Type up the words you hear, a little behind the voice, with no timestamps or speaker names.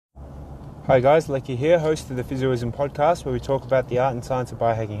Hi guys, Lecky here, host of the Physioism podcast, where we talk about the art and science of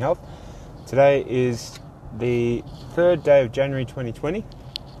biohacking health. Today is the 3rd day of January 2020,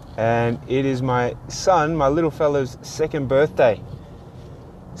 and it is my son, my little fellow's 2nd birthday.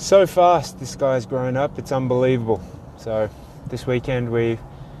 So fast this guy's grown up, it's unbelievable. So this weekend we've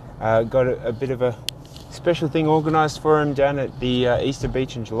got a bit of a special thing organised for him down at the Easter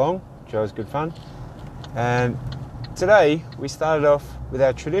Beach in Geelong, which was good fun. And today we started off with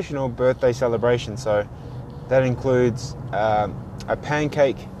our traditional birthday celebration. So that includes a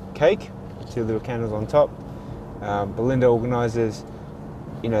pancake cake with 2 little candles on top. Belinda organises,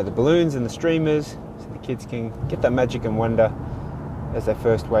 the balloons and the streamers, so the kids can get that magic and wonder as they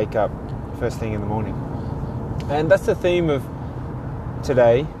first wake up, first thing in the morning. And that's the theme of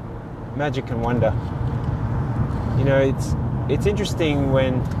today, magic and wonder. It's interesting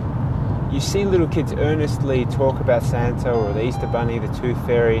when you see little kids earnestly talk about Santa or the Easter Bunny, the Tooth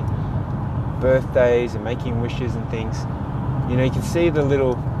Fairy, birthdays and making wishes and things. You can see the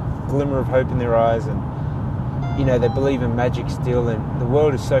little glimmer of hope in their eyes, and they believe in magic still, and the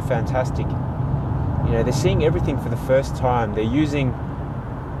world is so fantastic. They're seeing everything for the first time. They're using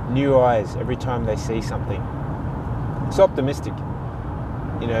new eyes every time they see something. It's optimistic.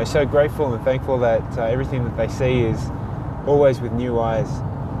 So grateful and thankful that everything that they see is always with new eyes.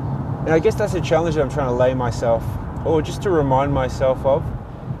 And I guess that's a challenge that I'm trying to lay myself, or just to remind myself of,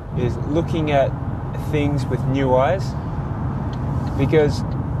 is looking at things with new eyes. Because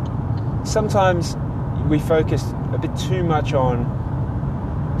sometimes we focus a bit too much on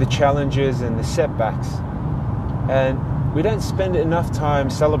the challenges and the setbacks, and we don't spend enough time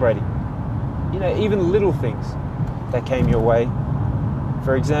celebrating, even little things that came your way.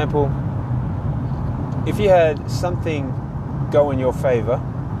 For example, if you had something go in your favour,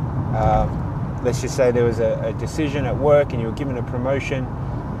 let's just say there was a decision at work and you were given a promotion,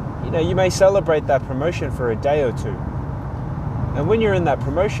 you may celebrate that promotion for a day or two. And when you're in that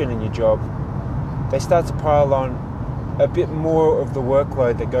promotion in your job, they start to pile on a bit more of the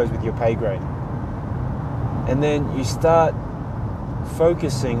workload that goes with your pay grade. And then you start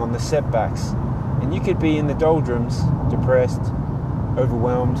focusing on the setbacks. And you could be in the doldrums, depressed,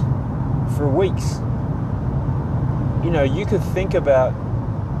 overwhelmed for weeks. You could think about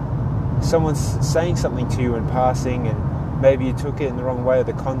someone saying something to you in passing, and maybe you took it in the wrong way, or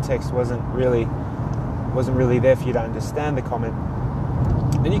the context wasn't really there for you to understand the comment.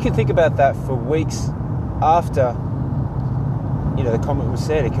 And you can think about that for weeks after the comment was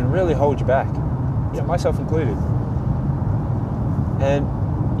said. It can really hold you back, myself included. And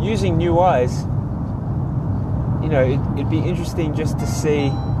using new eyes, it'd be interesting just to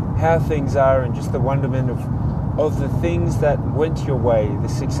see how things are, and just the wonderment of the things that went your way, the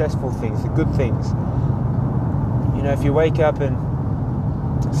successful things, the good things. If you wake up and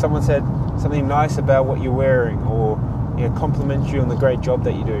someone said something nice about what you're wearing, or compliment you on the great job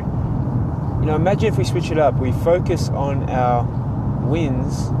that you do. Imagine if we switch it up. We focus on our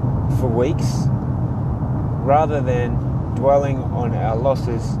wins for weeks rather than dwelling on our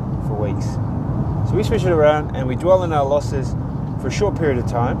losses for weeks. So we switch it around and we dwell on our losses for a short period of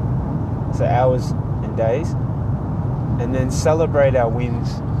time, so hours and days, and then celebrate our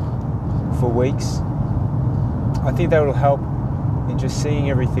wins for weeks. I think that will help in just seeing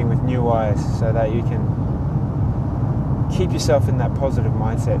everything with new eyes, so that you can keep yourself in that positive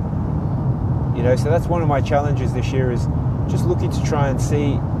mindset. So that's one of my challenges this year, is just looking to try and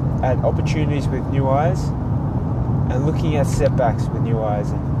see at opportunities with new eyes, and looking at setbacks with new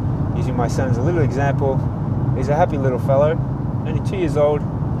eyes. And using my son as a little example, he's a happy little fellow, only 2 years old.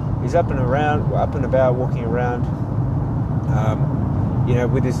 He's up and about, walking around.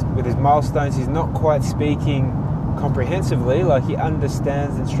 With his milestones, he's not quite speaking comprehensively, like he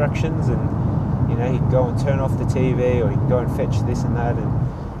understands instructions, and he can go and turn off the TV, or he can go and fetch this and that,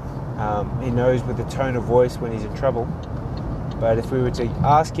 and he knows with the tone of voice when he's in trouble. But if we were to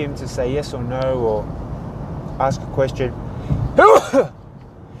ask him to say yes or no, or ask a question,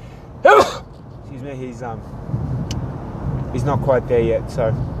 excuse me, he's not quite there yet.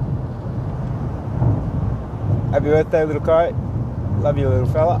 So happy birthday, little guy. Love you, little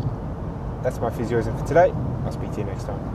fella. That's my physioism for today. I'll speak to you next time.